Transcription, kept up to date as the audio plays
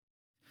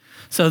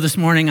So this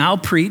morning I'll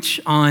preach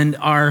on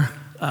our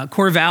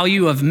core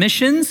value of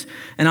missions,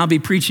 and I'll be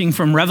preaching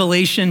from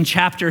Revelation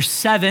chapter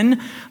 7,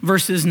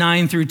 verses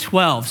 9 through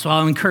 12. So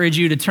I'll encourage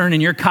you to turn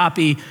in your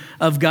copy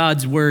of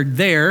God's word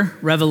there,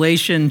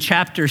 Revelation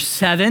chapter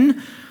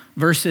 7,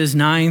 verses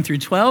 9 through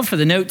 12. For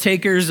the note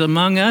takers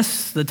among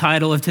us, the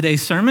title of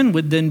today's sermon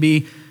would then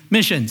be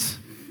Missions,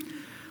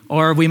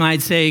 or we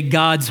might say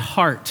God's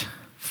heart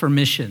for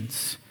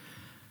missions.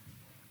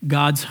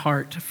 God's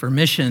heart for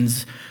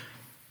missions.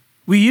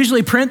 We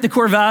usually print the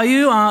core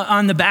value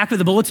on the back of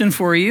the bulletin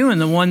for you, and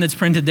the one that's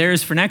printed there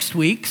is for next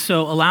week.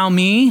 So allow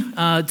me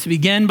to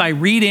begin by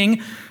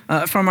reading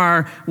from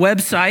our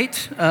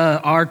website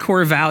our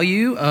core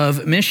value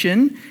of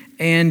mission,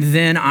 and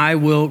then I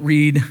will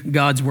read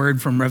God's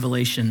word from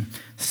Revelation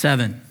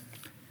 7.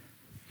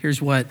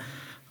 Here's what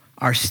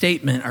our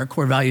statement, our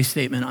core value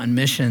statement on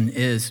mission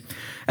is.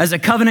 As a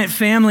covenant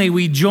family,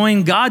 we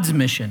join God's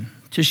mission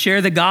to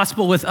share the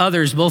gospel with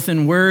others, both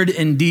in word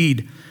and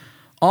deed.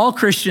 All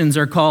Christians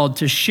are called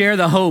to share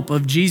the hope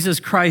of Jesus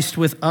Christ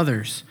with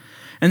others,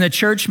 and the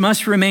church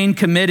must remain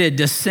committed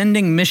to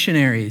sending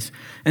missionaries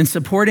and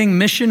supporting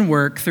mission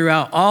work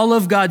throughout all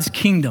of God's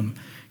kingdom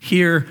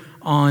here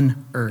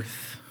on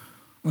earth.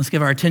 Let's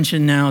give our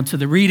attention now to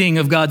the reading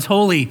of God's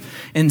holy,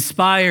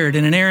 inspired,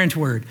 and inerrant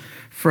word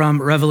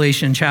from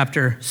Revelation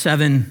chapter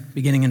 7,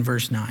 beginning in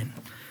verse 9.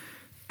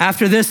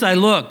 After this I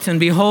looked,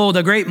 and behold,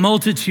 a great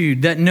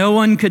multitude that no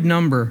one could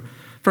number,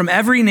 from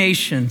every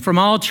nation, from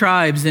all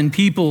tribes and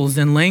peoples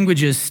and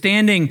languages,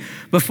 standing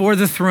before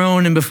the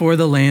throne and before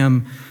the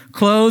Lamb,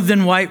 clothed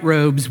in white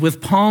robes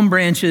with palm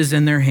branches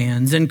in their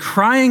hands, and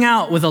crying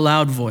out with a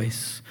loud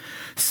voice,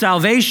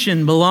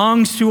 "Salvation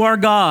belongs to our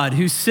God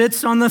who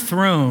sits on the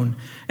throne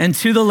and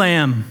to the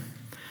Lamb."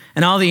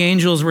 And all the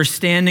angels were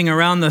standing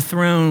around the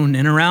throne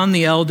and around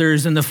the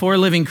elders and the four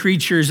living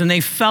creatures, and they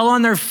fell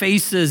on their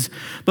faces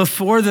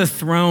before the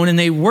throne, and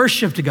they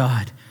worshiped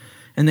God.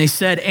 And they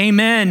said,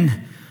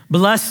 "Amen.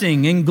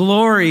 Blessing and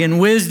glory and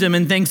wisdom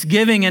and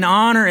thanksgiving and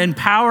honor and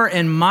power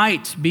and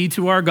might be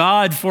to our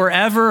God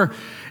forever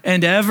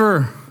and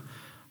ever.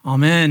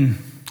 Amen."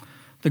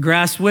 The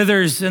grass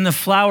withers and the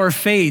flower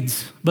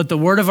fades, but the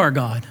word of our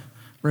God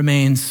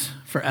remains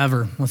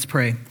forever. Let's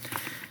pray.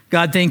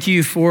 God, thank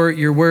you for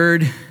your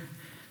word.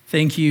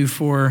 Thank you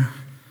for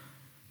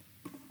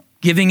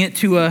giving it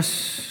to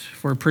us,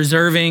 for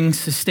preserving,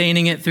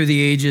 sustaining it through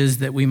the ages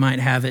that we might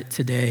have it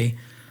today.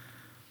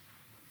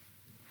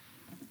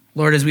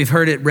 Lord, as we've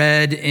heard it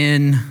read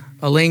in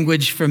a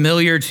language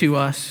familiar to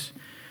us,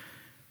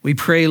 we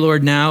pray,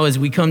 Lord, now as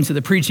we come to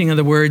the preaching of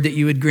the word, that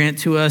you would grant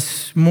to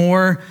us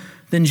more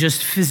than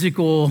just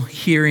physical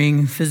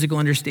hearing, physical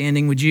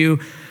understanding. Would you,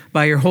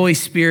 by your Holy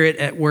Spirit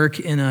at work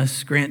in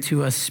us, grant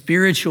to us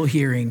spiritual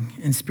hearing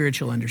and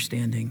spiritual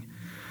understanding.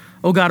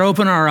 Oh God,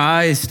 open our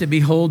eyes to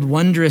behold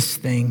wondrous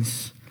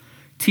things.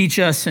 Teach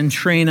us and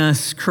train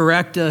us,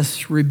 correct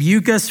us,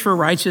 rebuke us for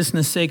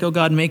righteousness' sake. Oh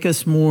God, make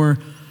us more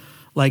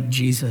like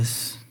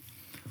Jesus.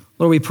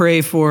 Lord, we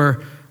pray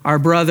for our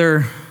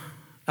brother,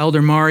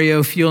 Elder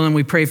Mario Fuelan.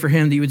 We pray for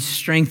him that you would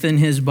strengthen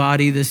his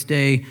body this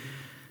day.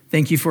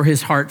 Thank you for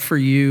his heart for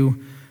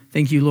you.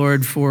 Thank you,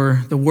 Lord,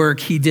 for the work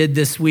he did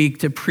this week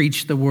to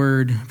preach the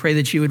word. Pray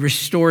that you would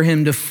restore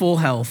him to full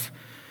health.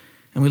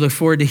 And we look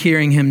forward to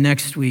hearing him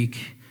next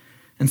week.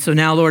 And so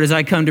now, Lord, as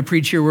I come to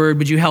preach your word,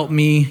 would you help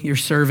me, your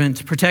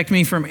servant, protect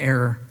me from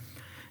error?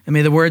 And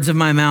may the words of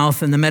my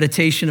mouth and the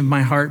meditation of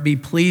my heart be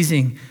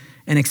pleasing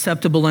and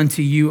acceptable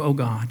unto you, O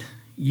God.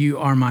 You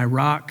are my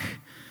rock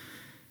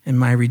and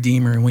my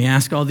redeemer. And we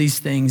ask all these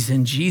things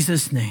in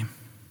Jesus' name.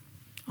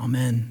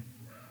 Amen.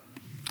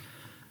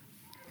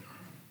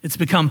 It's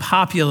become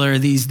popular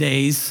these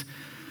days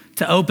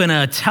to open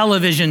a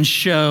television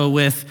show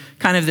with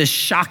kind of this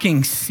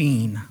shocking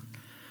scene.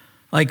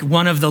 Like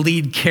one of the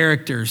lead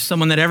characters,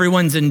 someone that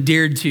everyone's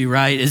endeared to,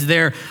 right, is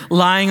there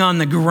lying on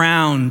the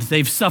ground.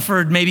 They've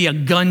suffered maybe a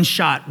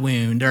gunshot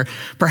wound, or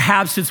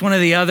perhaps it's one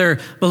of the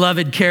other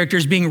beloved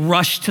characters being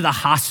rushed to the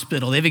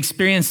hospital. They've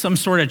experienced some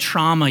sort of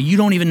trauma. You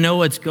don't even know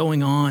what's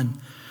going on.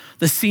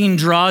 The scene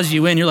draws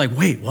you in. You're like,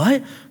 wait,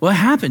 what? What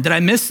happened? Did I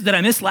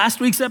miss last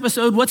week's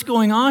episode? What's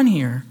going on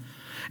here?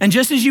 And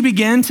just as you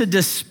begin to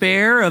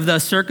despair of the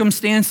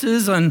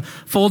circumstances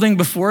unfolding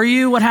before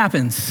you, what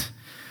happens?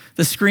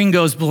 The screen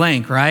goes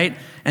blank, right?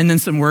 And then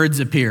some words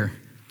appear,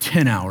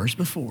 10 hours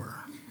before,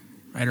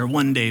 right? Or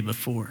one day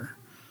before.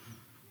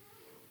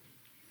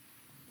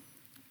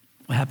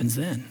 What happens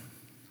then?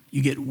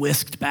 You get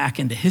whisked back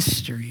into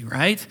history,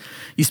 right?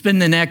 You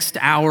spend the next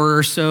hour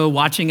or so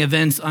watching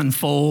events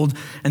unfold,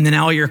 and then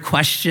all your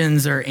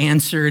questions are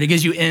answered. It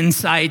gives you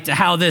insight to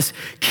how this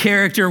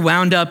character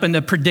wound up in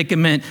the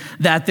predicament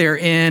that they're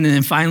in, and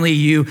then finally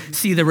you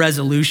see the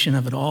resolution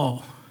of it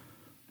all.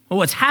 Well,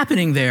 what's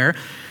happening there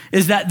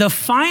is that the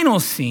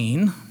final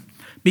scene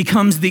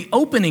becomes the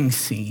opening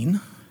scene,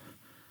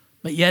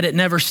 but yet it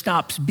never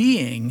stops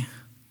being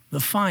the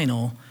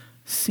final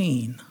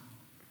scene.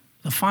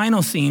 The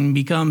final scene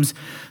becomes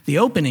the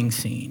opening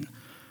scene,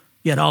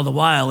 yet all the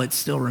while it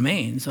still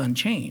remains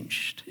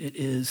unchanged. It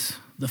is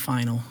the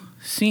final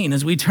scene.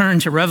 As we turn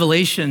to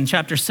Revelation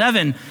chapter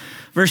 7,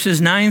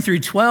 verses 9 through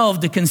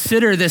 12 to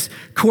consider this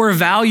core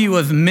value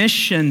of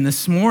mission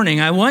this morning,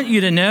 I want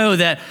you to know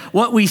that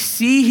what we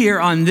see here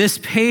on this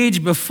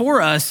page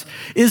before us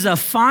is a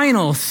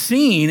final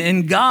scene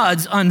in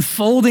God's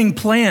unfolding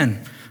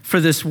plan for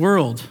this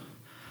world.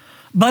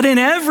 But in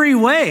every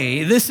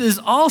way, this is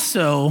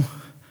also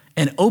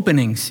an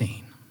opening scene.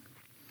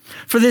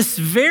 For this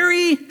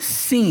very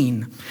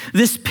scene,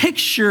 this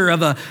picture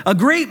of a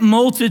great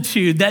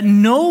multitude that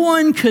no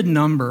one could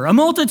number, a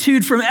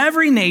multitude from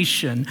every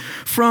nation,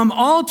 from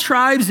all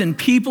tribes and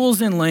peoples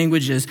and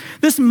languages,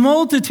 this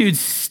multitude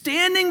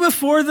standing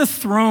before the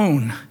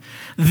throne,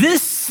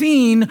 this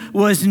scene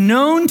was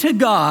known to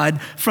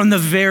God from the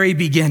very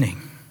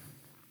beginning.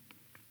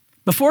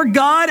 Before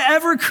God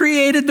ever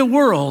created the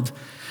world,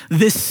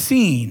 this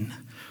scene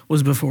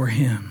was before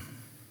him.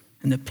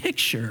 And the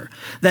picture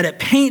that it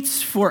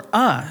paints for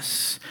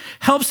us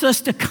helps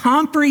us to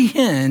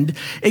comprehend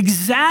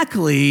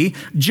exactly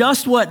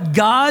just what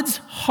God's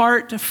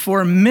heart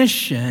for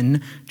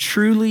mission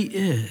truly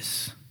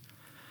is.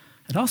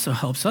 It also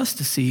helps us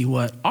to see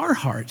what our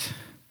heart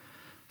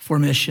for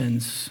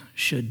missions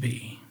should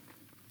be.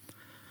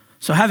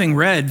 So having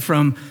read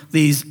from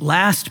these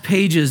last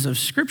pages of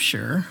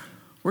Scripture,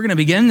 we're going to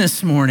begin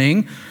this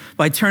morning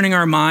by turning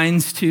our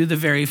minds to the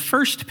very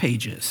first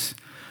pages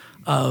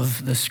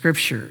of the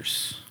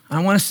Scriptures.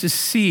 I want us to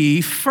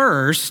see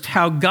first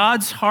how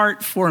God's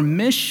heart for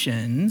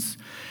missions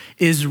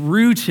is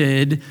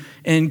rooted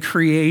in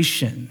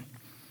creation.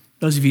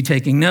 Those of you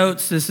taking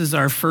notes, this is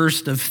our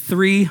first of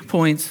 3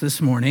 points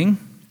this morning.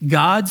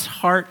 God's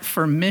heart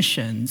for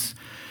missions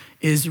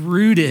is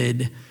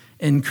rooted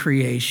in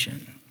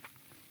creation.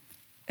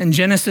 In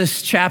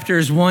Genesis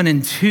chapters 1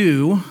 and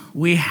 2,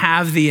 we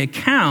have the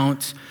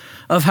account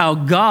of how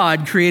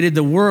God created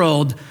the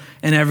world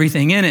and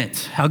everything in it,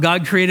 how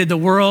God created the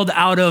world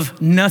out of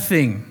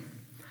nothing.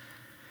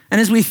 And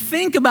as we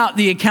think about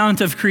the account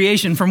of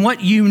creation, from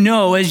what you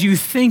know as you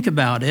think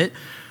about it,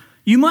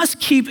 you must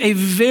keep a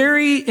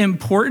very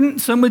important,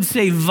 some would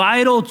say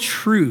vital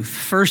truth,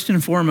 first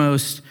and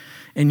foremost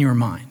in your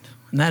mind.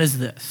 And that is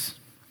this,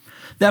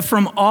 that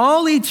from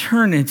all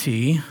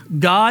eternity,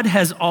 God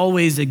has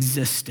always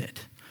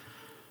existed.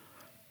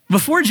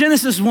 Before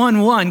Genesis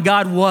 1:1,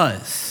 God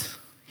was.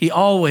 He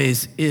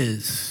always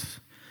is.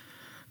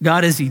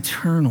 God is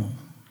eternal.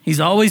 He's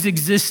always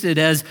existed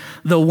as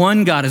the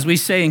one God, as we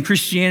say in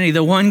Christianity,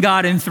 the one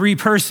God in 3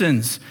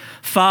 persons,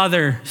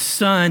 Father,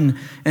 Son,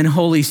 and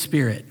Holy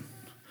Spirit.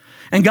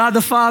 And God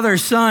the Father,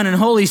 Son, and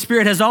Holy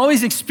Spirit has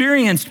always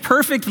experienced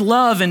perfect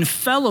love and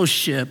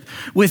fellowship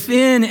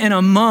within and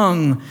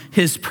among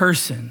his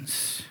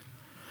persons.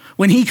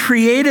 When he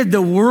created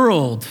the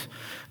world,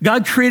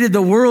 God created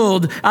the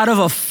world out of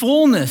a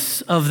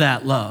fullness of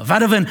that love,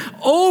 out of an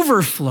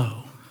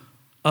overflow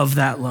of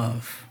that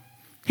love.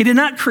 He did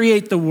not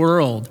create the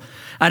world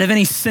out of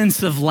any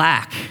sense of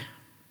lack.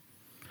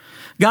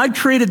 God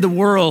created the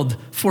world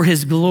for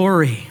his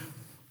glory.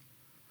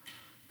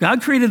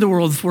 God created the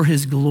world for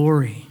his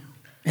glory.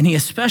 And he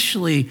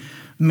especially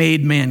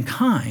made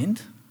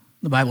mankind.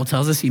 The Bible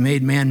tells us he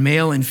made man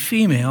male and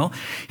female.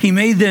 He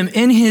made them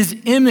in his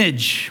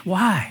image.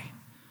 Why?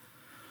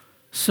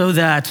 So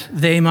that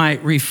they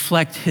might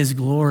reflect his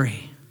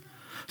glory.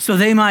 So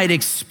they might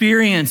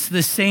experience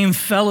the same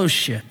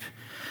fellowship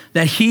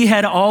that he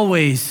had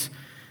always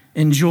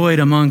enjoyed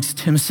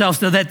amongst himself,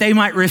 so that they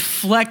might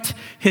reflect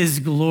his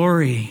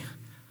glory.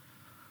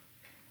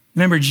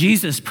 Remember,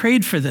 Jesus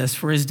prayed for this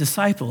for his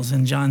disciples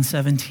in John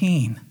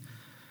 17.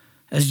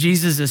 As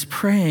Jesus is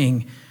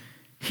praying,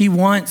 he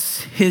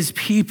wants his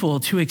people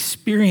to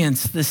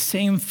experience the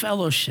same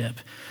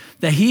fellowship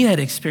that he had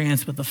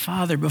experienced with the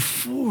Father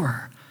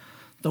before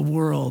the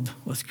world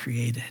was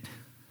created.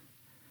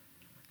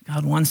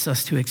 God wants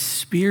us to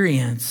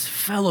experience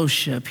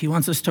fellowship. He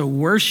wants us to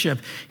worship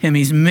him.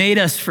 He's made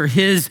us for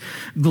his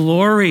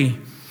glory.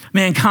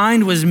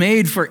 Mankind was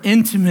made for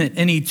intimate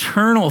and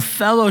eternal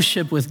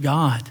fellowship with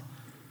God.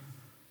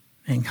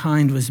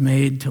 Mankind was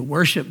made to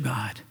worship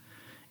God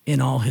in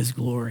all his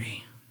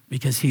glory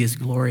because he is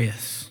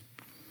glorious.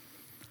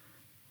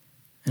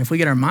 And if we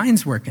get our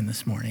minds working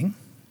this morning,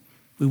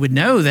 we would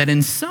know that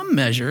in some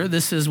measure,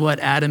 this is what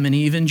Adam and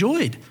Eve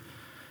enjoyed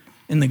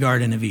in the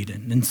Garden of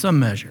Eden, in some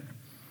measure.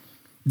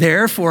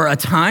 There, for a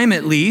time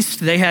at least,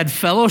 they had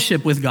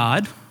fellowship with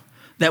God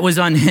that was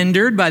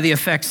unhindered by the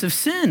effects of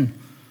sin.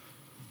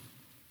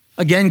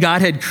 Again,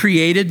 God had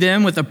created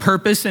them with a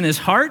purpose in his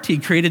heart. He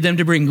created them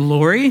to bring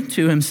glory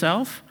to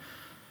himself.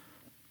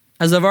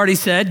 As I've already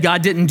said,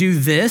 God didn't do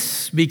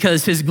this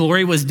because his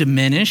glory was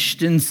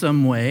diminished in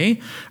some way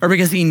or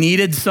because he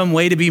needed some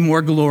way to be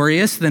more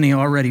glorious than he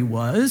already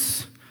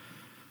was.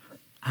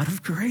 Out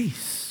of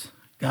grace,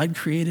 God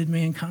created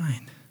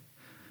mankind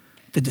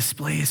to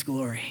display his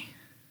glory.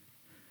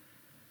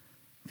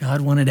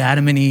 God wanted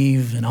Adam and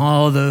Eve and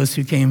all those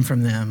who came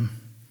from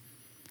them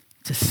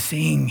to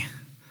sing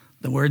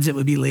the words that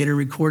would be later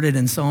recorded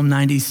in Psalm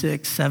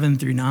 96, 7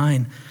 through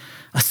 9.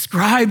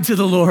 Ascribe to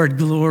the Lord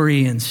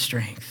glory and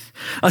strength.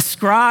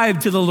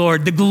 Ascribe to the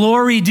Lord the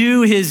glory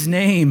due his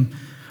name.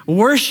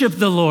 Worship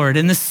the Lord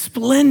in the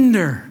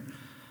splendor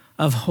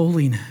of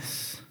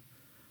holiness.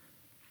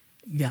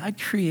 God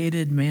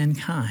created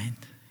mankind.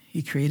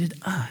 He created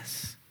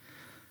us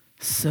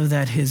so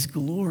that his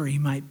glory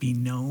might be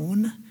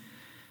known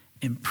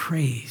and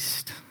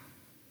praised.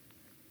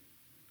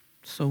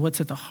 So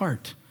what's at the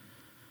heart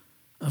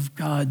of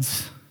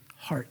God's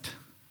heart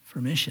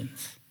for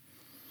missions?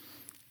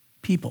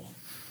 People.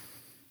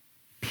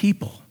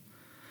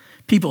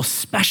 People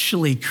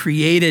specially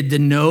created to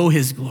know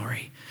his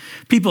glory.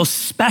 People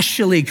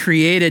specially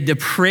created to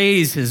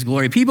praise his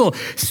glory. People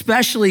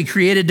specially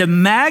created to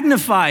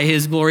magnify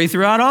his glory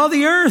throughout all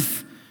the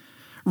earth.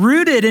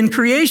 Rooted in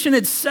creation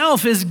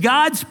itself is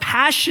God's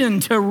passion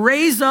to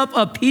raise up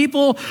a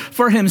people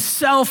for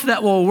himself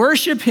that will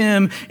worship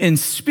him in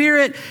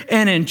spirit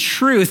and in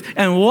truth.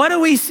 And what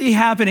do we see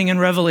happening in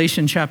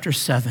Revelation chapter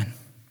 7?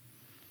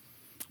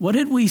 What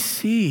did we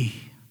see?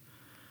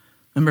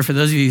 Remember, for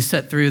those of you who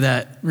sat through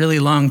that really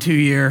long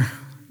 2-year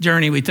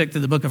journey we took to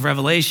the book of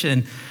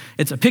Revelation,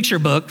 it's a picture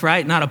book,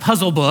 right? Not a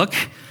puzzle book.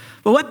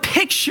 But what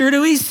picture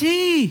do we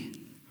see?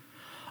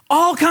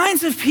 All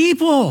kinds of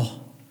people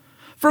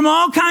from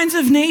all kinds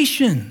of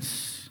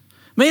nations,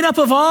 made up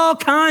of all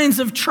kinds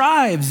of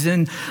tribes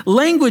and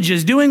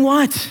languages, doing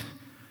what?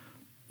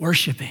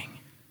 Worshiping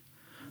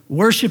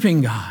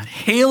God,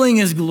 hailing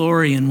his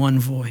glory in one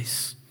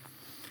voice.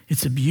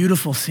 It's a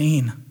beautiful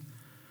scene.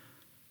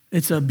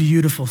 It's a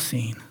beautiful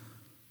scene.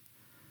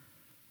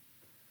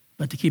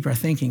 But to keep our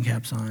thinking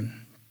caps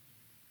on,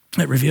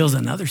 it reveals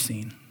another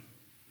scene,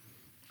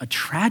 a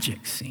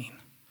tragic scene.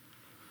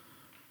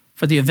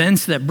 For the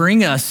events that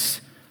bring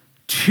us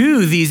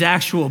to these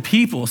actual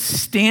people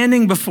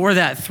standing before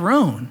that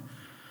throne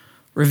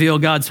reveal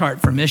God's heart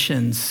for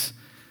missions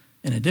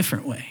in a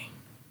different way.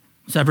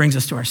 So that brings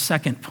us to our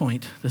second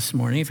point this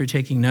morning. If you're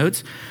taking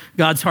notes,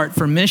 God's heart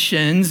for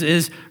missions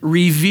is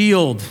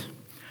revealed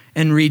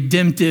in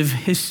redemptive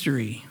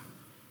history.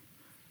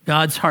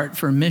 God's heart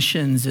for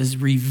missions is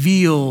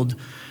revealed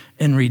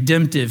in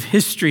redemptive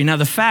history. Now,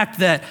 the fact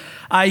that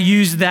I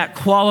use that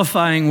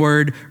qualifying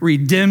word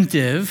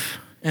redemptive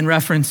in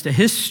reference to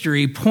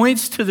history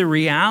points to the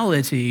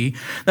reality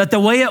that the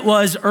way it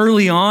was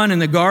early on in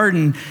the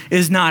garden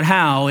is not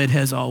how it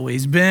has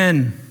always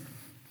been.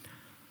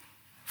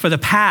 For the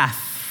path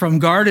from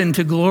garden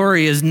to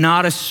glory is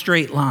not a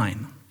straight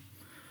line.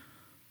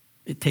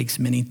 It takes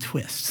many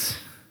twists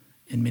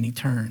and many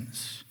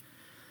turns.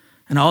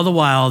 And all the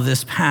while,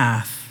 this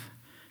path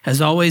has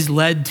always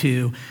led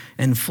to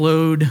and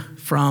flowed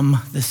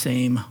from the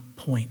same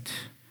point.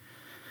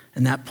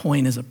 And that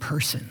point is a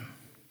person.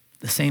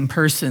 The same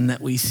person that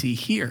we see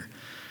here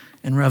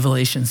in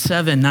Revelation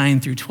 7, 9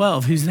 through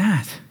 12. Who's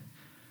that?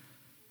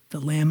 The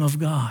Lamb of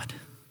God,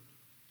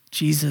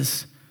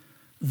 Jesus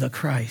the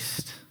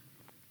Christ.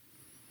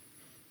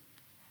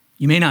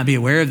 You may not be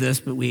aware of this,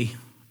 but we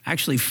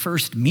actually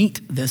first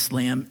meet this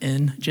Lamb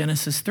in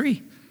Genesis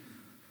 3.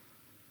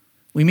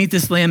 We meet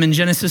this Lamb in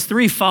Genesis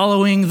 3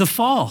 following the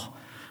fall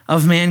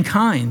of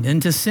mankind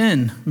into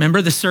sin.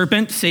 Remember, the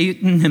serpent,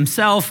 Satan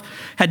himself,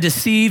 had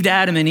deceived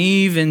Adam and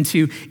Eve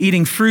into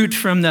eating fruit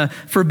from the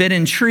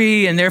forbidden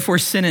tree, and therefore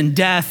sin and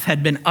death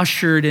had been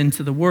ushered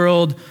into the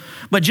world.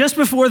 But just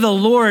before the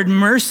Lord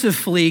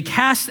mercifully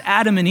cast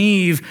Adam and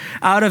Eve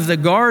out of the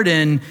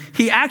garden,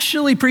 he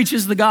actually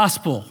preaches the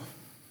gospel.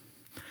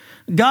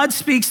 God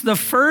speaks the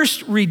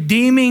first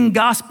redeeming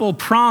gospel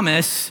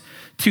promise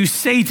to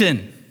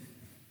Satan.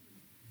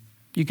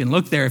 You can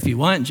look there if you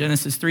want,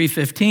 Genesis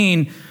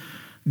 3:15.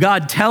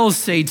 God tells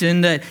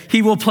Satan that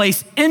he will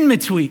place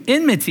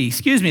enmity,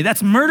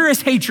 that's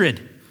murderous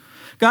hatred.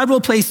 God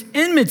will place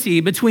enmity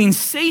between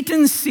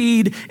Satan's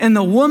seed and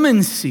the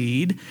woman's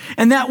seed,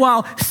 and that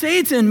while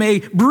Satan may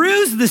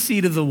bruise the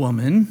seed of the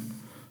woman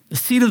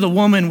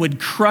would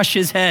crush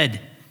his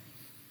head.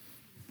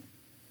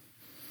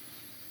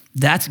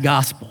 That's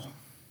gospel.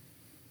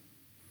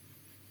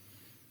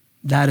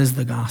 That is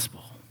the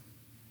gospel.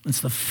 It's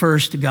the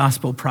first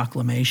gospel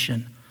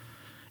proclamation.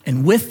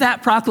 And with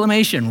that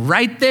proclamation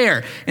right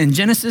there in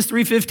Genesis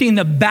 3:15,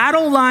 the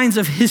battle lines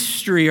of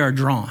history are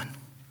drawn.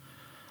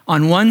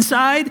 On one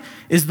side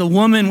is the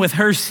woman with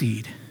her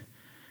seed,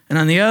 and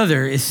on the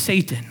other is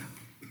Satan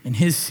and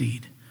his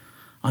seed.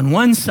 On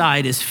one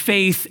side is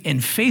faith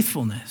and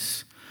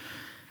faithfulness,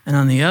 and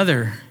on the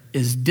other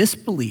is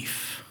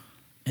disbelief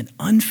and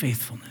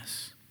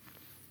unfaithfulness.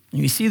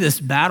 And you see this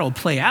battle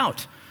play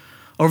out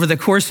over the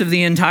course of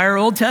the entire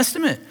Old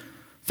Testament.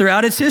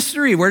 Throughout its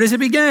history, where does it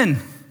begin?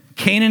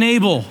 Cain and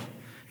Abel.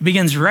 It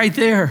begins right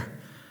there.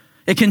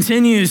 It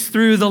continues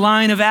through the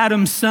line of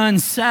Adam's son,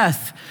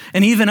 Seth,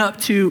 and even up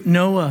to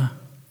Noah.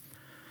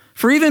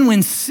 For even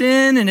when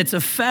sin and its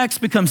effects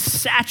become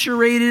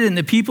saturated in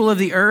the people of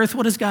the earth,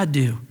 what does God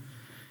do?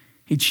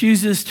 He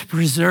chooses to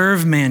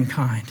preserve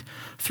mankind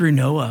through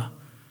Noah.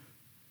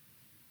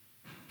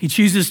 He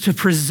chooses to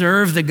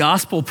preserve the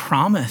gospel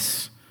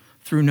promise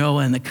through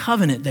Noah and the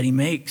covenant that he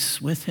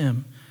makes with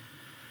him.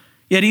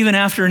 Yet even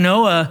after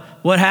Noah,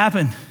 what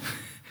happened?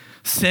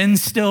 Sin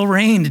still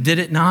reigned, did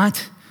it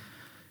not?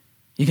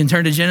 You can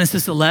turn to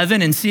Genesis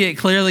 11 and see it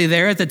clearly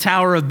there at the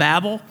Tower of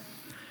Babel.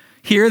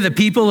 Here, the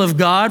people of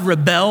God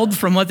rebelled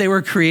from what they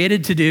were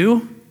created to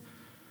do.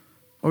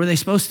 What were they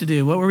supposed to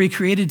do? What were we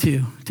created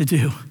to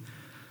do?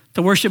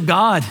 To worship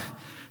God,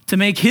 to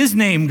make his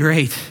name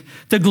great,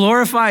 to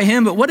glorify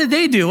him. But what did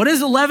they do? What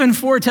does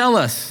 11:4 tell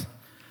us?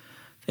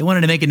 They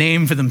wanted to make a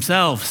name for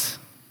themselves.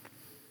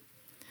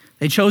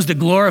 They chose to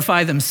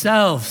glorify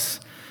themselves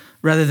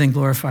rather than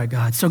glorify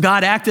God. So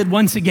God acted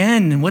once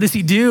again. And what does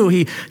he do?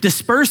 He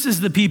disperses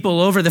the people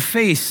over the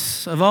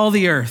face of all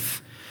the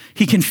earth.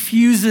 He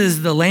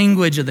confuses the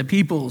language of the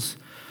peoples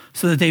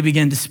so that they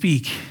begin to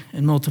speak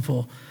in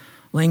multiple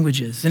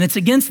languages. And it's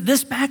against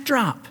this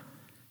backdrop.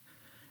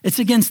 It's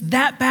against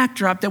that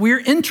backdrop that we are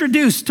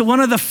introduced to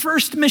one of the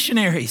first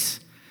missionaries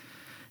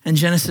in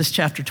Genesis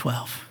chapter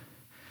 12,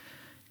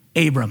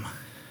 Abraham.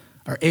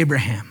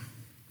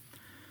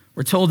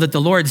 We're told that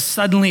the Lord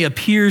suddenly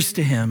appears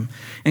to him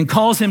and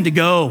calls him to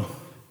go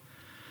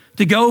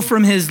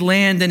from his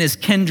land and his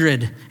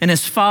kindred and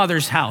his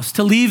father's house,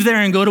 to leave there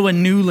and go to a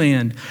new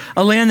land,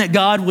 a land that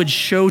God would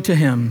show to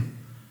him.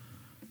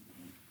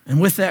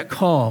 And with that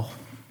call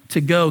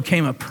to go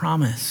came a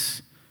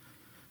promise.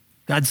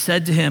 God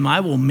said to him, I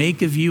will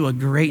make of you a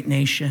great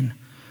nation,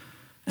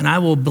 and I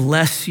will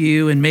bless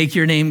you and make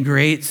your name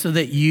great so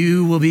that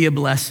you will be a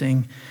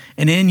blessing.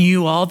 And in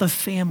you, all the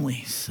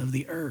families of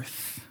the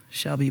earth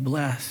shall be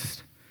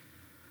blessed.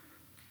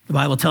 The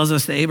Bible tells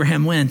us that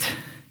Abraham went.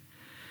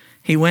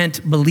 He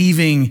went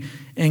believing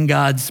in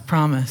God's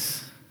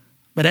promise.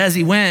 But as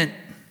he went,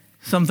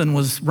 something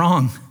was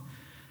wrong.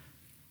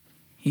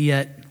 He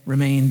yet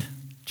remained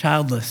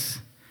childless.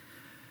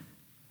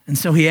 And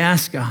so he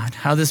asked God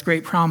how this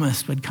great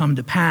promise would come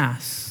to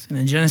pass. And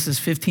in Genesis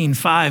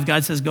 15:5,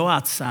 God says, go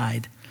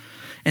outside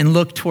and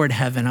look toward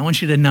heaven. I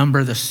want you to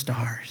number the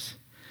stars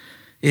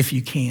if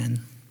you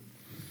can,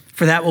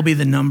 for that will be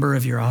the number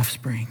of your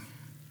offspring.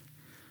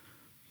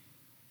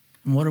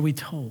 And what are we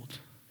told?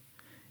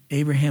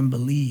 Abraham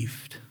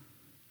believed.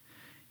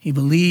 He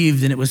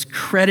believed, and it was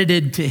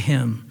credited to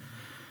him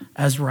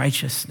as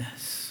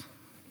righteousness.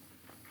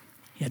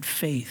 He had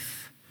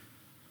faith.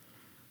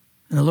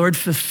 And the Lord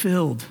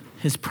fulfilled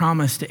his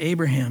promise to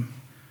Abraham.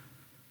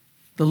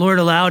 The Lord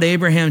allowed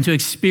Abraham to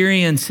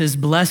experience his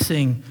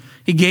blessing.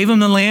 He gave him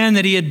the land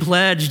that he had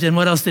pledged. And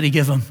what else did he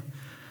give him?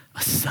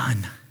 A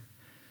son,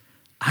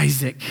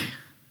 Isaac,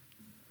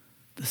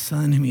 the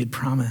son whom he had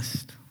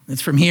promised.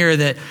 It's from here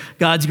that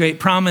God's great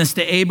promise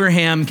to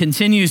Abraham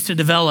continues to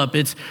develop.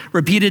 It's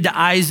repeated to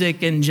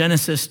Isaac in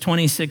Genesis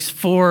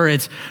 26:4.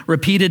 It's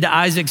repeated to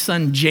Isaac's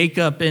son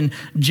Jacob in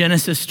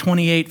Genesis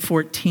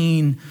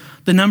 28:14.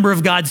 The number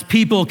of God's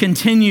people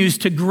continues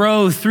to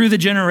grow through the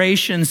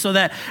generations, so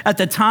that at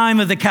the time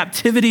of the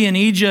captivity in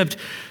Egypt,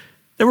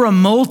 there were a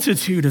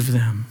multitude of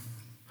them.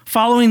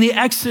 Following the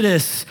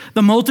Exodus,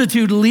 the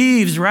multitude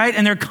leaves, right?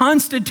 And they're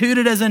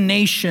constituted as a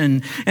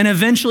nation. And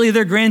eventually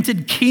they're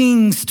granted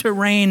kings to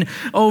reign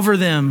over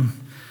them.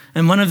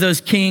 And one of those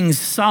kings,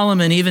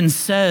 Solomon, even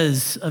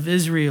says of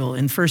Israel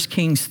in 1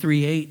 Kings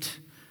 3:8,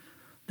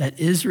 that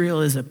Israel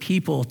is a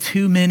people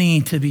too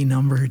many to be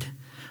numbered,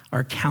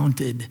 are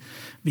counted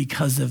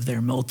because of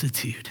their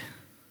multitude.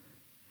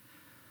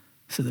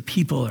 So the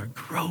people are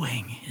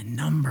growing in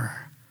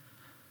number.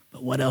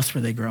 But what else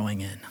were they growing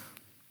in?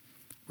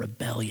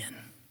 Rebellion,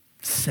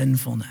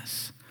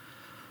 sinfulness.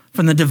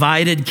 From the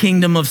divided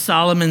kingdom of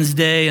Solomon's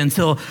day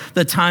until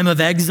the time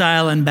of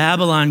exile in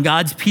Babylon,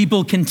 God's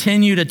people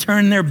continue to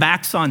turn their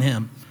backs on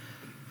him.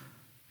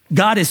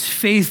 God is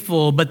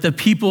faithful, but the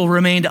people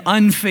remained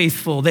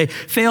unfaithful. They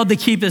failed to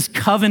keep his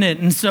covenant,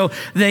 and so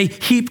they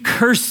heap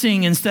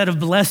cursing instead of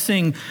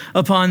blessing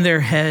upon their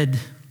head.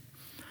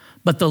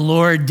 But the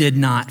Lord did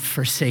not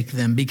forsake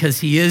them because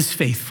he is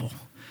faithful.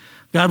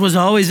 God was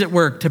always at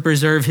work to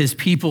preserve his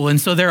people,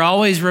 and so there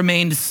always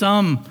remained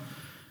some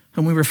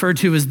whom we refer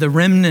to as the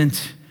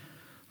remnant,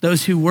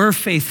 those who were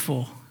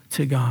faithful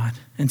to God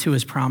and to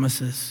his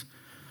promises.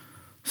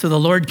 So the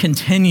Lord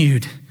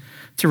continued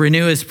to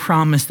renew his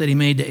promise that he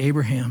made to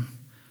Abraham.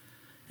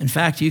 In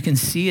fact, you can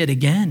see it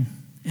again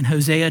in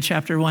Hosea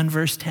chapter 1,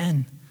 verse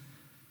 10.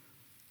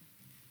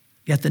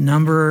 Yet the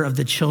number of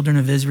the children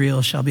of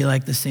Israel shall be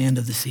like the sand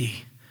of the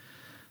sea,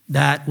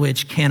 that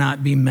which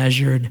cannot be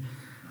measured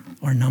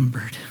or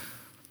numbered.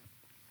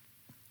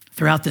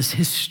 Throughout this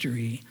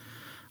history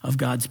of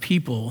God's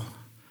people,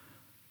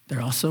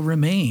 there also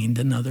remained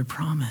another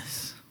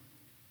promise,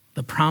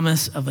 the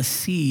promise of a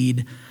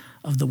seed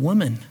of the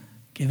woman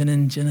given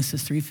in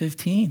Genesis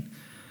 3:15.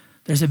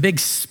 There's a big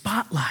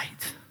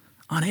spotlight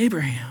on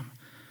Abraham,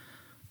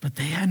 but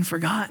they hadn't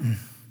forgotten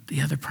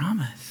the other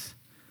promise.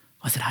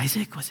 Was it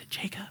Isaac? Was it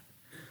Jacob?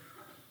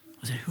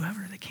 Was it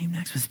whoever that came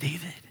next? Was it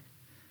David?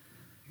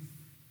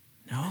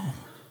 No.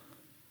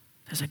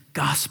 There's a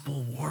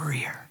gospel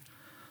warrior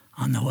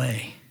on the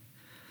way.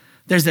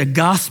 There's a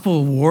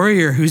gospel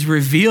warrior who's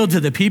revealed to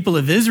the people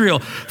of Israel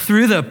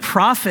through the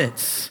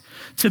prophets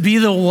to be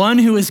the one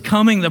who is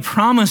coming, the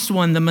promised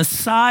one, the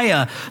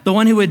Messiah, the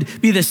one who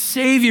would be the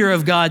Savior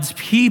of God's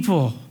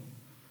people.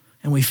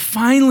 And we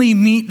finally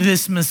meet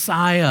this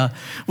Messiah.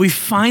 We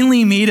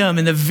finally meet him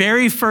in the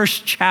very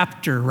first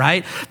chapter,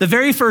 right? The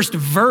very first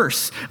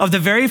verse of the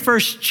very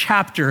first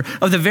chapter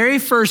of the very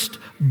first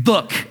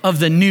book of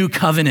the New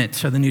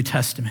Covenant or the New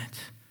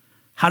Testament.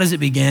 How does it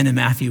begin in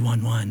Matthew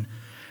 1:1?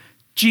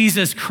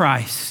 Jesus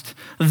Christ,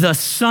 the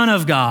Son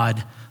of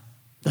God,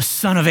 the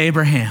Son of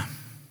Abraham,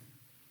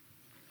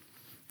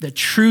 the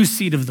true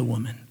seed of the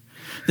woman.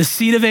 The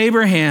seed of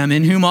Abraham,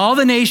 in whom all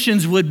the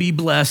nations would be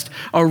blessed,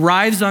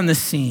 arrives on the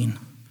scene,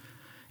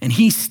 and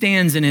he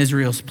stands in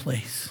Israel's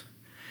place.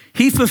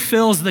 He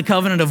fulfills the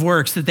covenant of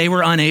works that they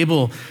were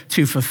unable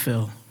to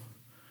fulfill.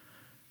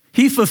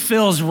 He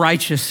fulfills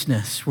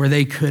righteousness where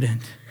they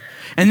couldn't.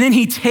 And then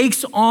he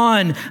takes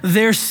on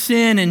their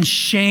sin and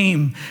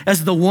shame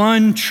as the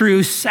one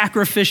true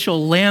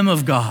sacrificial Lamb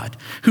of God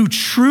who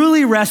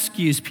truly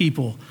rescues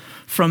people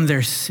from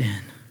their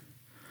sin.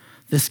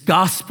 This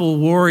gospel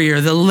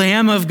warrior, the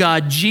Lamb of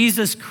God,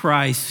 Jesus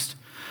Christ,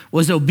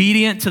 was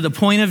obedient to the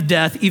point of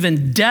death,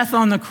 even death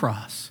on the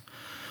cross.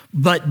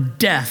 But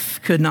death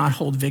could not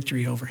hold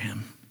victory over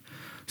him.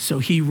 So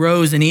he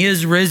rose, and he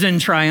is risen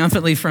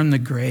triumphantly from the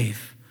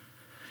grave.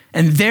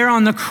 And there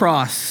on the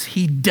cross,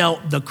 he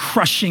dealt the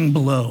crushing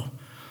blow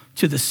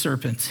to the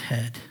serpent's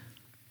head.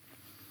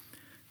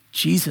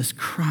 Jesus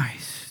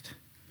Christ,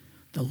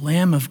 the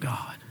Lamb of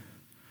God,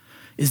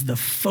 is the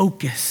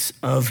focus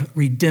of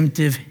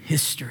redemptive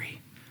history,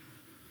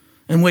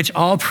 in which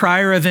all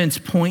prior events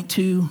point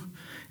to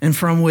and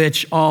from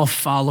which all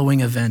following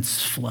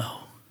events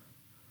flow.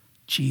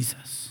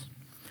 Jesus.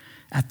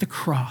 At the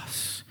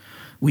cross,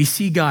 we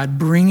see God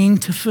bringing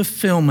to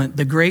fulfillment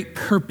the great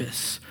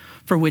purpose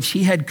for which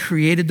he had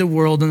created the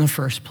world in the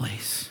first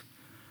place,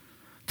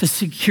 to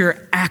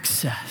secure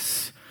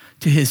access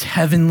to his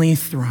heavenly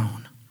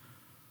throne.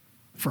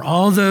 For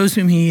all those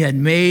whom he had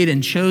made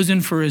and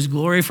chosen for his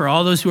glory, for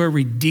all those who are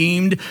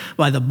redeemed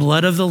by the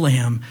blood of the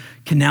Lamb,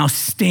 can now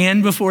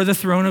stand before the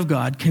throne of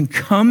God, can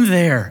come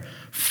there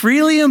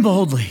freely and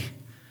boldly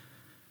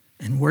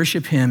and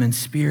worship him in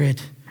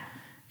spirit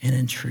and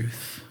in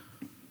truth.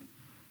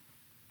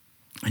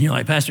 And you're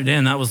like, Pastor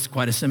Dan, that was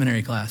quite a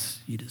seminary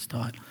class you just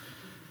taught.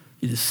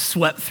 You just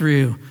swept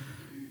through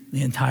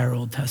the entire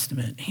Old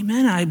Testament.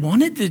 Amen, I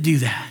wanted to do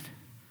that.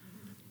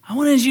 I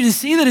wanted you to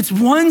see that it's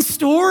one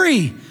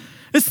story.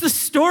 It's the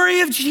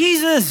story of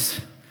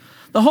Jesus.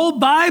 The whole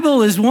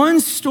Bible is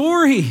one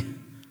story.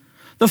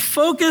 The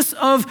focus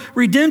of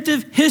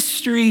redemptive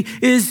history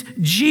is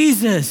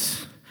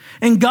Jesus.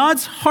 And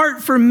God's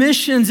heart for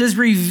missions is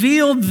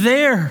revealed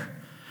there.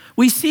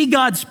 We see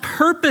God's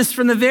purpose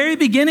from the very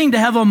beginning to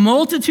have a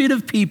multitude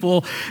of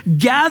people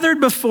gathered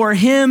before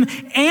him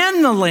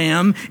and the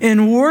Lamb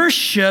in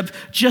worship,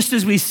 just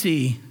as we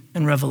see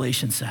in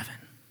Revelation 7.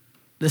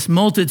 This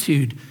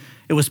multitude,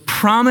 it was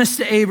promised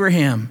to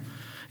Abraham.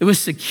 It was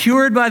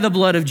secured by the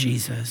blood of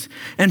Jesus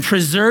and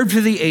preserved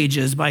for the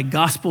ages by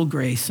gospel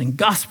grace and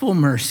gospel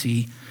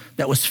mercy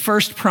that was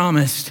first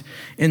promised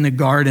in the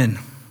garden.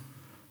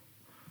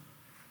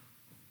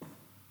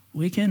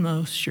 We can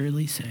most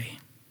surely say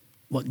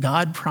what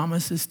God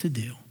promises to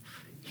do,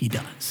 he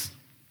does.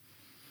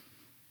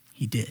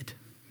 He did.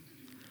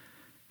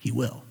 He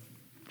will.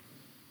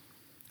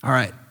 All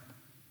right.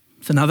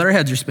 So now that our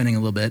heads are spinning a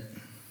little bit,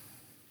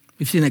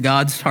 we've seen that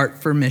God's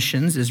heart for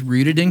missions is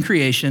rooted in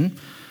creation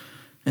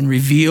and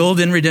revealed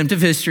in redemptive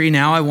history.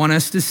 Now I want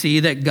us to see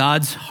that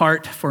God's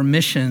heart for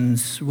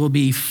missions will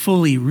be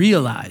fully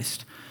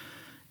realized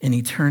in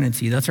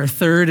eternity. That's our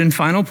third and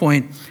final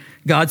point.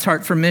 God's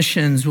heart for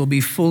missions will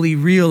be fully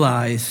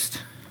realized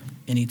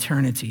in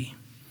eternity.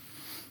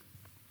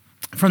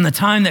 From the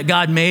time that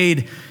God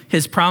made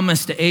his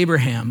promise to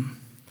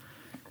Abraham,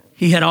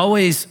 he had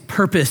always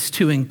purposed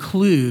to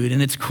include,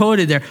 and it's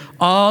quoted there,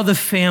 all the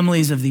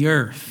families of the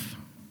earth.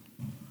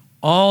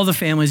 All the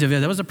families of the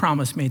earth. That was a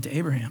promise made to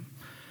Abraham.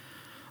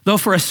 Though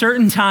for a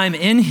certain time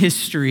in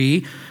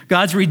history,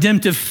 God's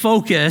redemptive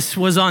focus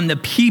was on the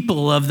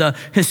people of the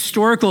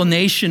historical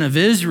nation of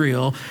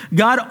Israel,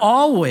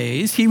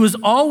 he was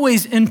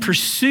always in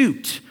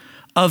pursuit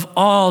of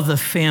all the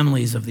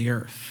families of the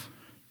earth.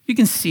 You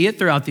can see it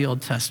throughout the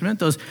Old Testament,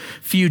 those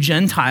few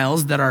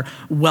Gentiles that are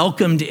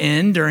welcomed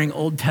in during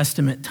Old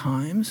Testament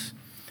times.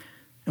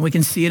 And we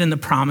can see it in the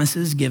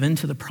promises given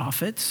to the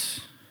prophets.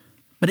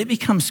 But it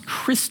becomes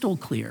crystal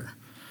clear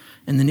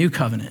in the New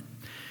Covenant.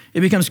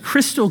 It becomes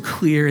crystal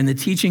clear in the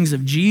teachings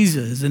of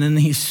Jesus and in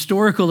the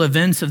historical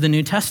events of the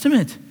New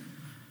Testament.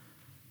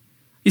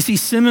 You see,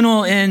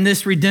 seminal in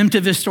this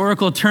redemptive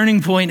historical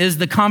turning point is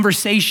the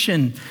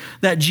conversation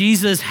that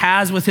Jesus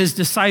has with his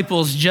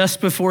disciples just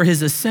before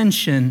his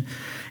ascension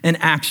in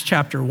Acts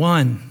chapter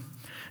 1.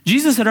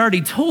 Jesus had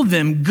already told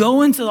them,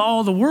 go into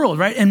all the world,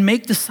 right, and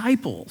make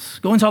disciples.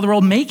 Go into all the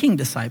world making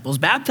disciples,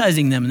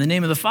 baptizing them in the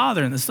name of the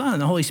Father and the Son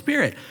and the Holy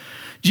Spirit.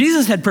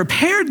 Jesus had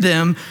prepared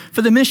them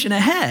for the mission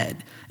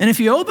ahead. And if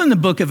you open the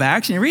book of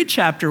Acts and you read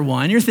chapter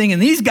 1, you're thinking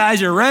these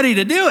guys are ready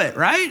to do it,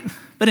 right?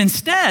 But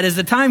instead, as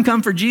the time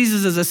come for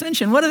Jesus'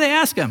 ascension, what do they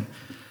ask him?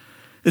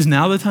 Is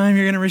now the time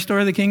you're going to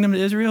restore the kingdom to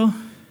Israel?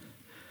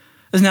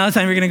 Is now the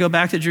time you're going to go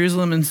back to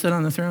Jerusalem and sit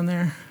on the throne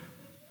there?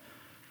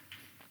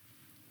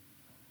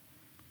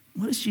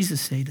 What does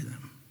Jesus say to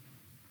them?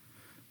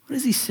 What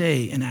does he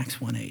say in Acts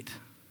 1:8?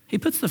 He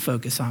puts the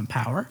focus on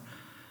power.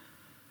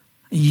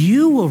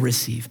 You will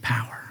receive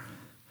power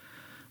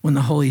when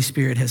the Holy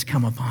Spirit has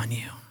come upon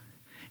you,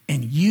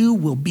 and you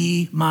will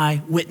be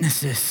my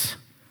witnesses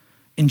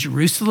in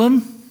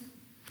Jerusalem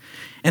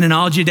and in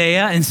all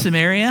Judea and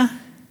Samaria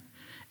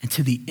and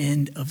to the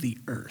end of the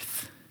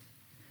earth.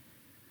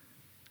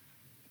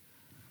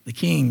 The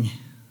king,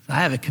 I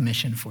have a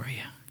commission for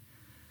you.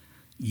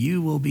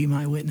 You will be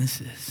my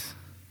witnesses.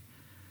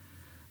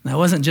 And that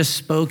wasn't just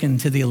spoken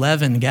to the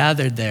 11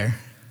 gathered there.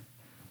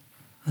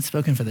 That's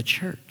spoken for the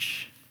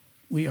church.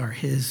 We are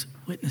his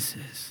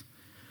witnesses.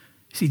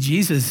 See,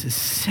 Jesus is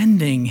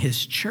sending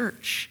his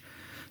church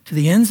to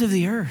the ends of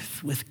the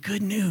earth with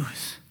good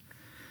news,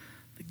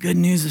 the good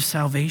news of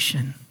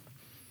salvation.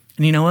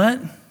 And you know what?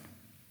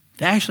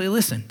 They actually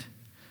listened.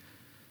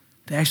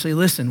 They actually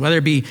listened, whether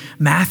it be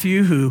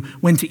Matthew, who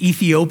went to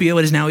Ethiopia,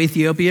 what is now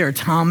Ethiopia, or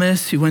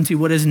Thomas, who went to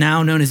what is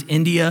now known as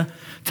India,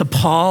 to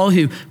Paul,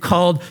 who was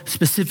called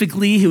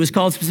specifically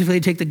to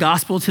take the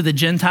gospel to the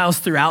Gentiles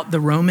throughout the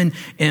Roman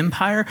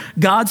Empire.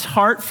 God's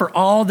heart for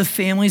all the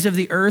families of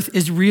the earth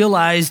is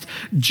realized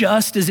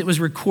just as it was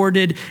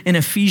recorded in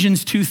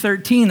Ephesians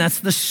 2:13. That's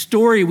the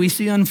story we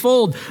see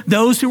unfold.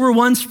 Those who were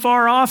once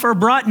far off are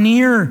brought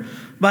near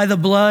by the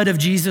blood of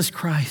Jesus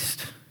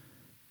Christ.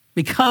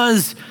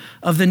 Because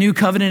of the new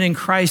covenant in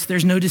Christ,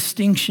 there's no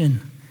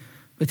distinction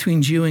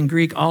between Jew and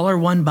Greek. All are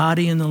one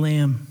body in the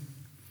Lamb.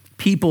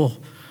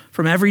 People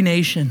from every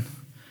nation,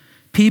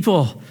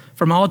 people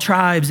from all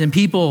tribes, and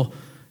people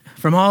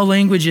from all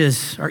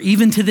languages are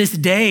even to this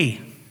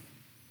day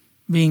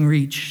being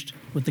reached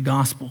with the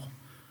gospel.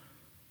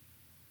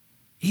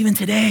 Even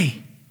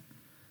today,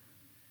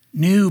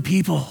 new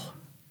people,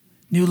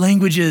 new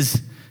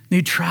languages,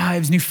 new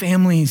tribes, new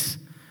families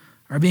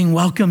are being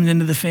welcomed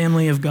into the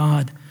family of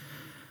God.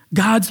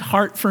 God's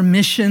heart for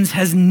missions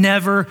has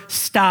never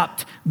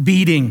stopped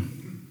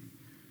beating.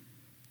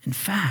 In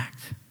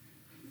fact,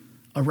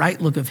 a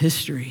right look of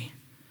history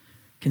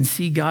can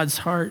see God's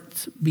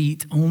heart's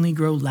beat only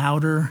grow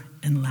louder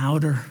and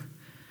louder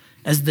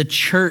as the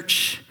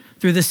church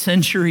through the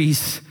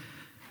centuries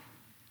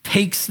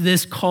takes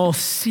this call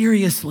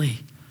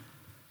seriously.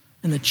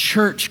 And the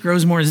church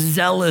grows more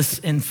zealous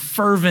and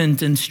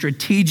fervent and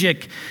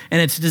strategic in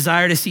its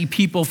desire to see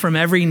people from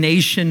every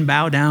nation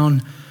bow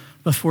down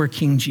before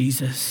King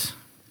Jesus.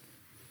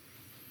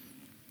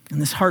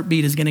 And this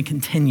heartbeat is going to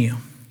continue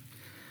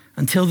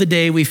until the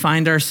day we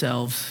find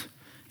ourselves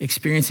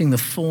experiencing the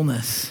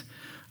fullness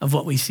of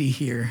what we see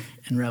here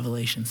in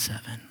Revelation 7.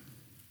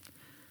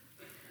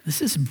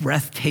 This is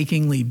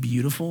breathtakingly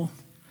beautiful,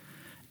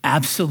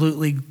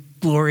 absolutely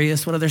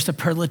glorious. What other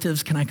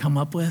superlatives can I come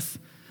up with?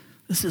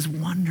 This is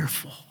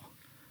wonderful.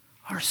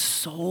 Our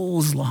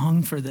souls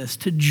long for this,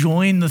 to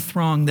join the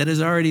throng that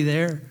is already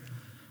there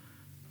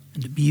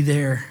and to be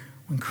there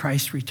when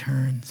Christ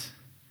returns.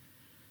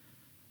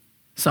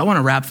 So I want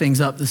to wrap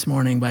things up this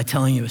morning by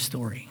telling you a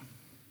story.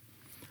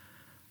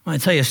 I want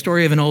to tell you a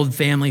story of an old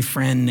family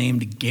friend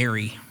named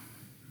Gary.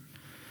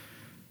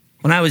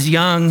 When I was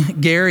young,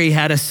 Gary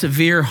had a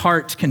severe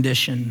heart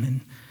condition,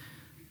 and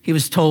he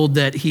was told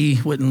that he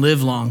wouldn't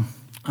live long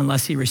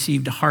unless he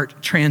received a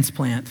heart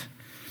transplant.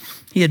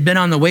 He had been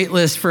on the wait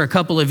list for a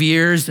couple of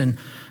years, and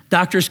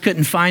doctors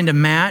couldn't find a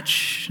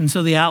match, and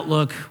so the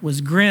outlook was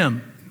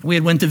grim. We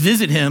had went to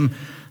visit him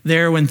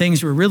there when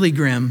things were really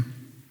grim.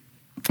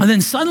 And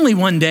then suddenly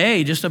one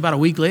day, just about a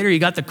week later, he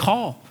got the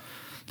call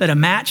that a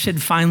match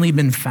had finally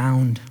been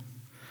found.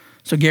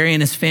 So Gary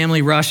and his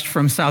family rushed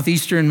from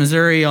southeastern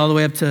Missouri all the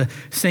way up to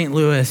St.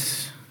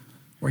 Louis,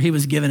 where he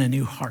was given a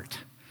new heart.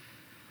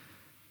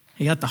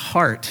 He got the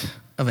heart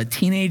of a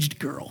teenaged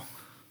girl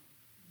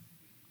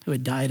who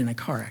had died in a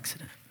car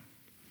accident.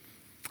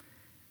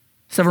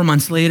 Several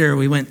months later,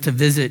 we went to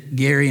visit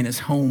Gary in his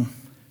home.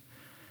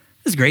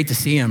 It was great to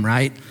see him,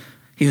 right?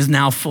 He was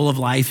now full of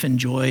life and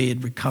joy. He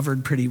had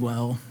recovered pretty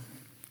well.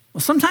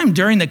 Well, sometime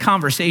during the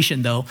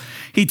conversation, though,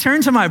 he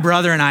turned to my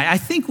brother and I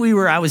think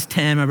I was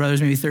 10, my brother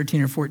was maybe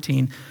 13 or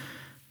 14.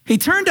 He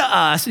turned to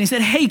us and he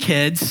said, "Hey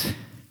kids,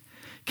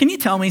 can you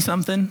tell me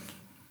something?"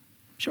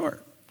 "Sure."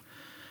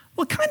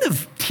 "What kind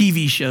of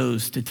TV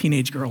shows do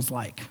teenage girls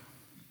like?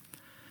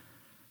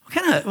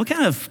 What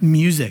kind of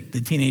music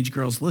do teenage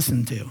girls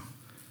listen to?"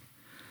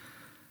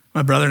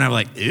 My brother and I were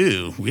like,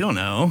 "Ew, we don't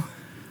know."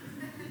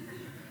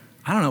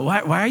 "I don't know,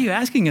 why are you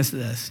asking us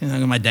this?"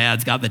 My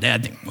dad's got the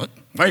dad thing. "What?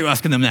 Why are you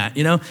asking them that?"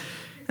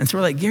 And so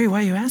we're like, "Gary, why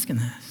are you asking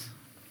this?"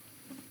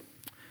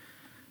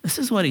 This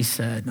is what he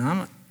said.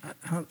 Now,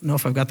 I don't know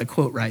if I've got the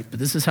quote right, but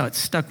this is how it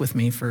stuck with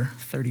me for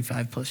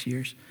 35 plus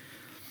years.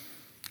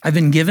 "I've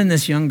been given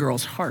this young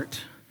girl's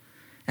heart,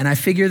 and I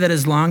figure that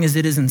as long as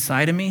it is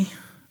inside of me,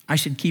 I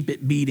should keep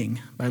it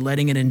beating by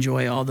letting it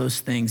enjoy all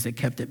those things that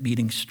kept it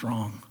beating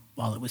strong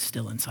while it was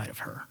still inside of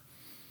her."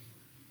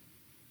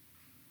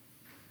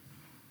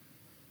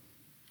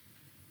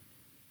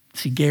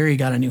 See, Gary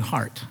got a new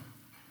heart,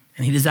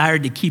 And he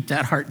desired to keep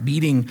that heart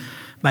beating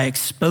by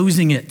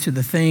exposing it to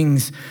the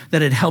things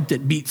that had helped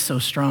it beat so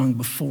strong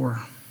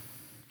before.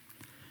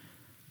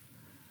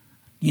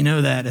 You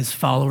know that as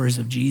followers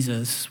of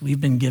Jesus,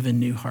 we've been given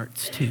new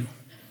hearts too.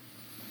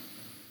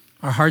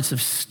 Our hearts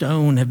of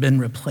stone have been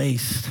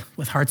replaced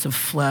with hearts of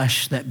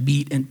flesh that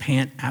beat and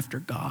pant after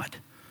God.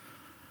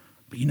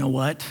 But you know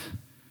what?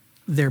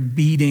 They're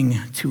beating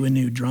to a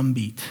new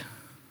drumbeat,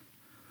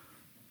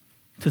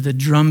 to the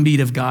drumbeat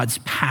of God's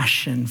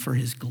passion for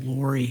his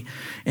glory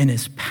and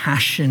his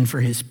passion for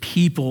his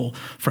people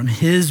from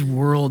his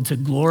world to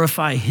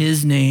glorify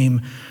his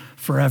name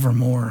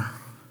forevermore.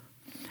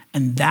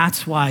 And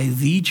that's why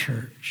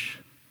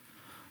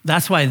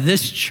that's why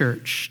this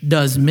church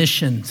does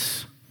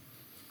missions.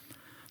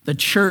 The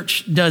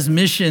church does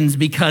missions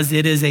because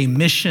it is a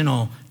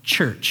missional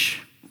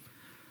church.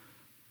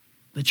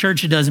 The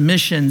church does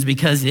missions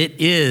because it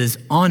is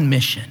on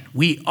mission.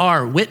 We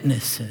are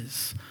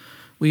witnesses.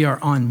 We are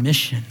on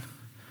mission.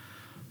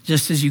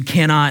 Just as you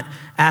cannot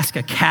ask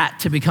a cat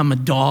to become a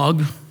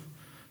dog,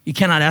 you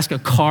cannot ask a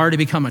car to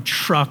become a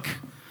truck,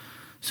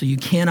 so you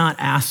cannot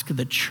ask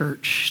the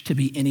church to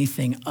be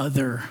anything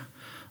other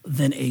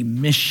than a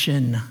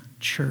mission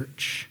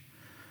church.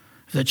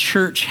 If the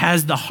church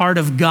has the heart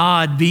of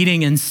God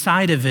beating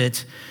inside of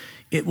it,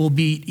 it will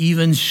beat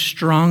even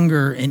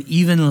stronger and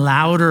even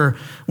louder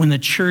when the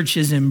church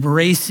is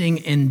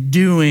embracing and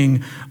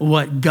doing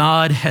what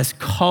God has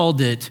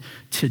called it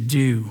to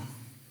do.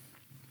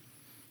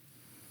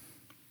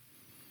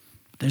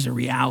 But there's a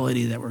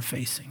reality that we're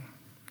facing.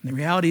 And the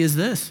reality is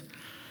this,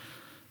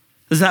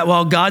 is that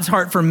while God's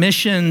heart for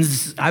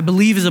missions, I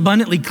believe, is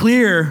abundantly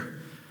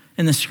clear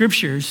in the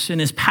scriptures and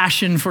his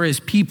passion for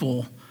his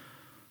people,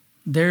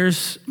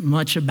 there's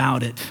much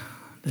about it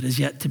that is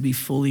yet to be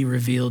fully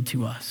revealed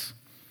to us.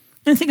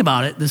 And think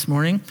about it this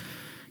morning.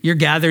 You're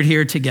gathered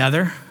here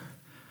together.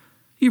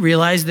 You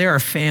realize there are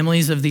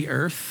families of the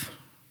earth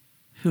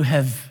who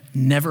have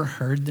never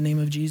heard the name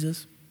of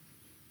Jesus.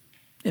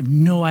 They have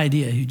no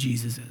idea who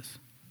Jesus is.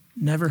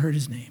 Never heard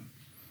his name.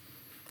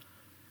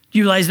 Do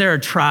you realize there are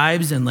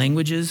tribes and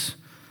languages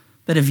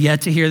that have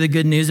yet to hear the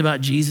good news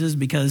about Jesus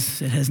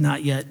because it has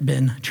not yet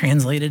been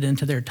translated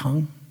into their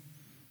tongue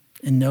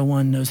and no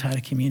one knows how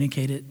to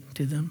communicate it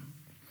to them?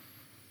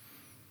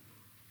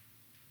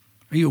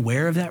 Are you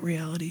aware of that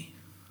reality?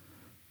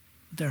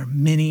 There are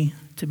many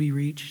to be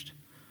reached.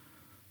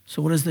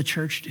 So what does the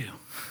church do?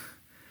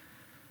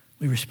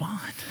 We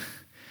respond.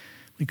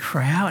 We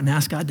cry out and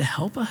ask God to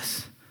help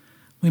us.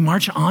 We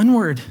march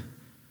onward.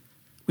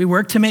 We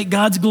work to make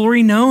God's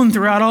glory known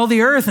throughout all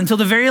the earth until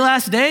the very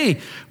last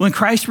day when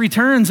Christ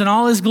returns in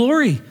all his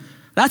glory.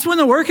 That's when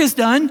the work is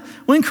done,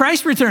 when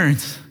Christ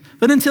returns.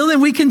 But until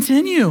then, we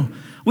continue.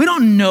 We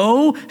don't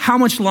know how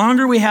much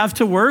longer we have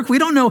to work. We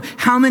don't know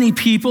how many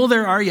people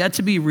there are yet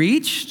to be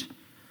reached.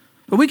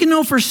 But we can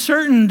know for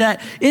certain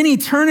that in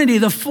eternity,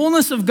 the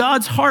fullness of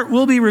God's heart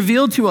will be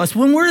revealed to us.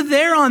 When we're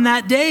there on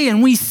that day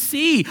and we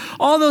see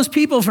all those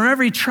people from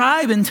every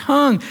tribe and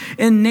tongue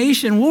and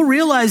nation, we'll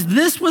realize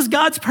this was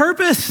God's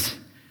purpose,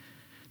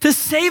 to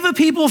save a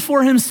people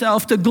for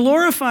himself, to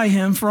glorify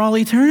him for all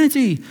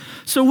eternity.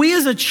 So we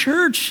as a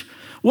church,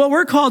 what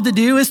we're called to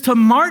do is to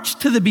march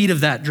to the beat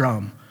of that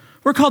drum.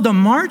 We're called to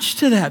march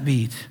to that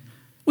beat.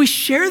 We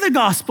share the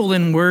gospel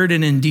in word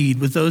and in deed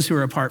with those who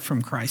are apart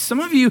from Christ. Some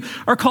of you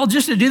are called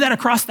just to do that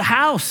across the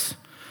house.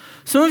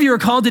 Some of you are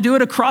called to do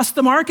it across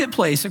the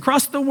marketplace,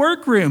 across the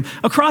workroom,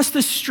 across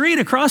the street,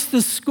 across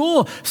the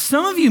school.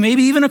 Some of you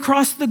maybe even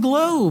across the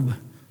globe.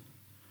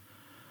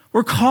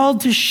 We're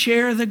called to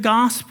share the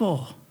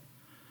gospel.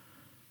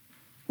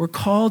 We're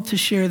called to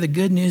share the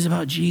good news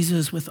about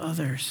Jesus with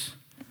others.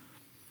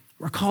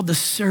 We're called to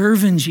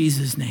serve in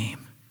Jesus'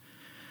 name,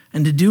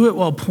 and to do it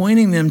while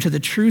pointing them to the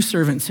true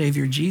servant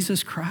Savior,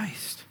 Jesus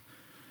Christ.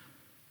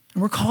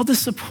 And we're called to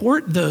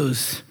support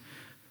those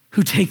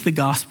who take the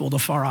gospel to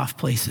far off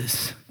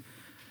places.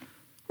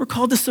 We're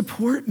called to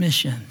support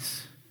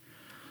missions.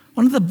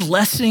 One of the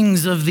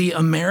blessings of the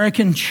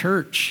American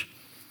church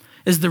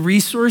is the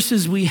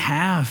resources we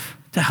have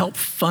to help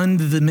fund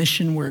the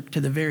mission work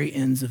to the very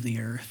ends of the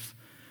earth.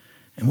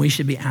 And we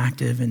should be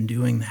active in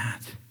doing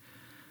that.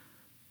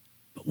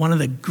 But one of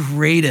the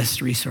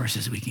greatest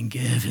resources we can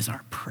give is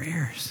our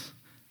prayers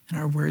and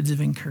our words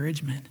of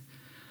encouragement.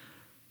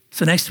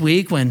 So next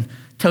week, when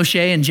Toshe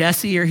and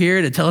Jesse are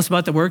here to tell us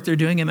about the work they're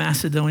doing in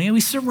Macedonia, we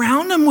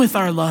surround them with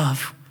our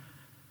love.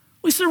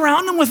 We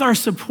surround them with our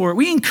support.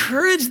 We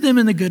encourage them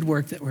in the good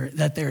work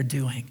that they're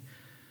doing.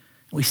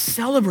 We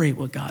celebrate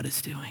what God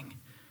is doing.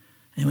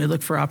 And we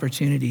look for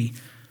opportunity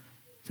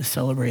to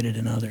celebrate it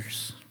in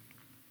others.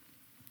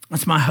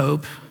 That's my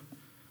hope.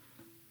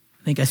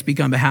 I think I speak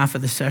on behalf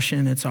of the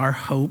session. It's our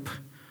hope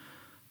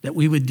that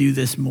we would do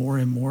this more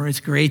and more. It's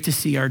great to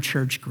see our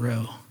church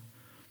grow.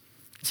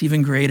 It's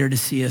even greater to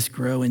see us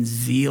grow in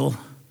zeal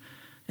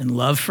and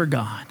love for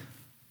God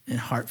and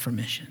heart for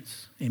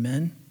missions.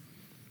 Amen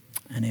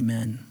and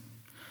amen.